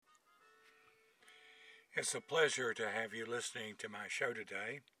It's a pleasure to have you listening to my show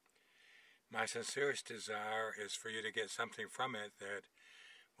today. My sincerest desire is for you to get something from it that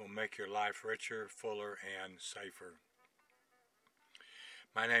will make your life richer, fuller, and safer.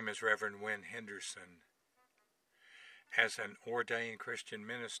 My name is Reverend Wynn Henderson. As an ordained Christian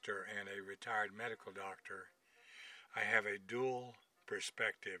minister and a retired medical doctor, I have a dual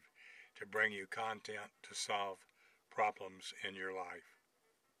perspective to bring you content to solve problems in your life.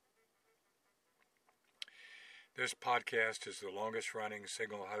 This podcast is the longest-running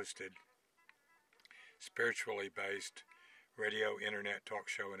single-hosted, spiritually based radio internet talk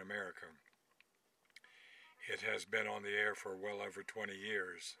show in America. It has been on the air for well over 20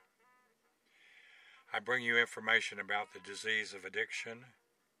 years. I bring you information about the disease of addiction,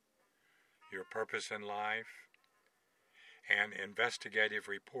 your purpose in life, and investigative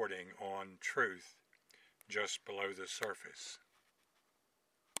reporting on truth just below the surface.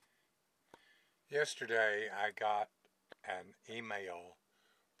 Yesterday, I got an email,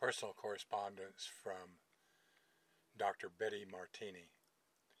 personal correspondence from Dr. Betty Martini.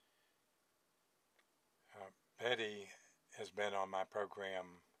 Betty has been on my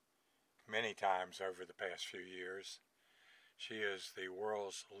program many times over the past few years. She is the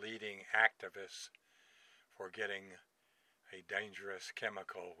world's leading activist for getting a dangerous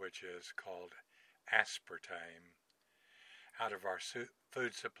chemical, which is called aspartame, out of our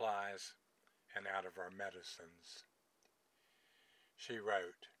food supplies and out of our medicines. She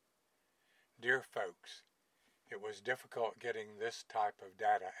wrote, "Dear folks, it was difficult getting this type of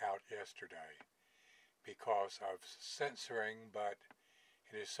data out yesterday because of censoring, but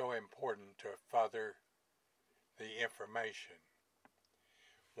it is so important to further the information.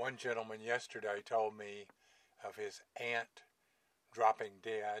 One gentleman yesterday told me of his aunt dropping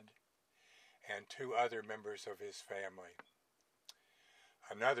dead and 2 other members of his family.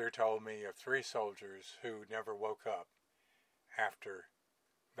 Another told me of 3 soldiers who never woke up after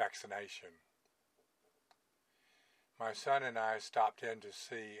vaccination. My son and I stopped in to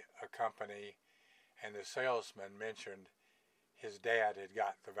see a company, and the salesman mentioned his dad had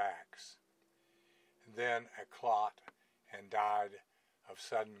got the vax, then a clot, and died of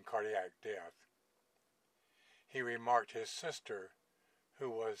sudden cardiac death. He remarked his sister, who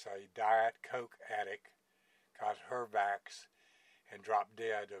was a Diet Coke addict, got her vax and dropped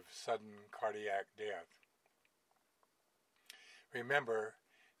dead of sudden cardiac death. Remember,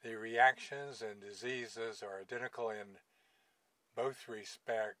 the reactions and diseases are identical in both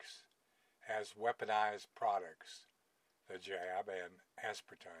respects as weaponized products, the jab and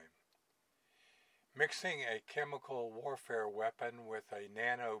aspartame. Mixing a chemical warfare weapon with a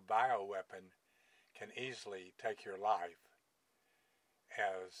nano-bioweapon can easily take your life,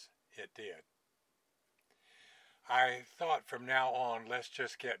 as it did. I thought from now on, let's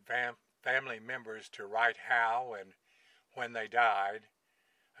just get family members to write how and when they died,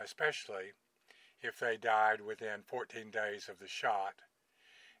 especially if they died within 14 days of the shot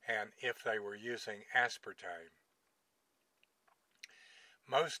and if they were using aspartame.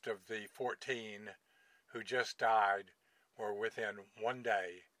 Most of the 14 who just died were within 1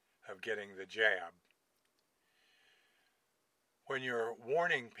 day of getting the jab. When you're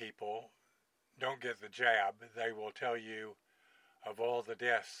warning people, don't get the jab, they will tell you of all the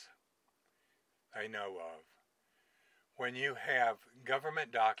deaths they know of. When you have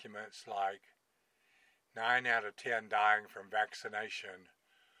government documents like 9 out of 10 dying from vaccination,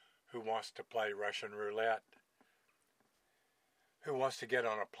 who wants to play Russian roulette? Who wants to get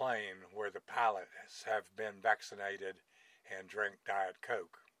on a plane where the pilots have been vaccinated and drink Diet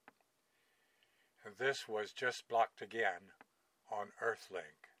Coke? And this was just blocked again on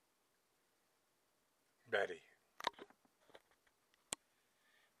Earthlink. Betty.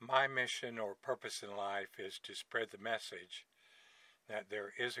 My mission or purpose in life is to spread the message that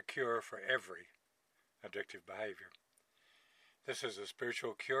there is a cure for every addictive behavior. This is a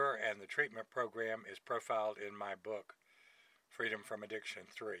spiritual cure, and the treatment program is profiled in my book, Freedom from Addiction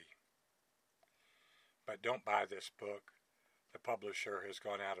 3. But don't buy this book. The publisher has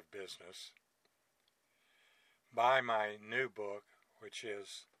gone out of business. Buy my new book, which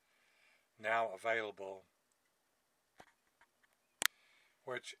is now available,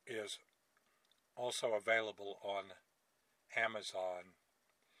 which is also available on Amazon,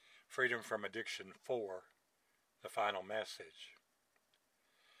 Freedom from Addiction 4, The Final Message.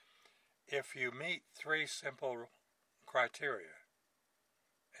 If you meet 3 simple criteria,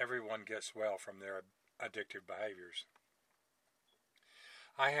 everyone gets well from their addictive behaviors.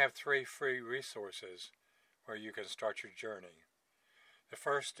 I have 3 free resources where you can start your journey. The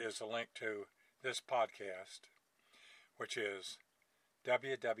first is a link to this podcast, which is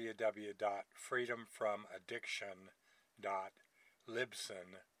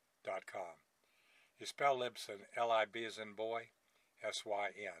www.freedomfromaddiction.libsyn.com. You spell Libsyn, L-I-B as in boy,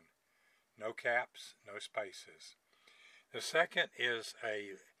 S-Y-N. No caps, no spaces. The second is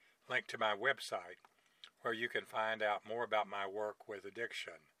a link to my website where you can find out more about my work with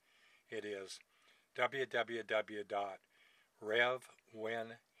addiction. It is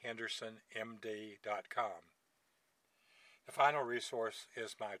www.revwinhendersonmd.com. The final resource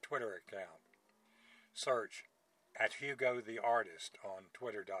is my Twitter account. Search at Hugo the Artist on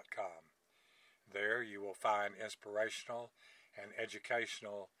twitter.com. There you will find inspirational and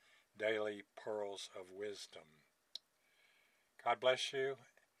educational daily pearls of wisdom. God bless you,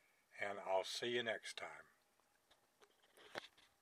 and I'll see you next time.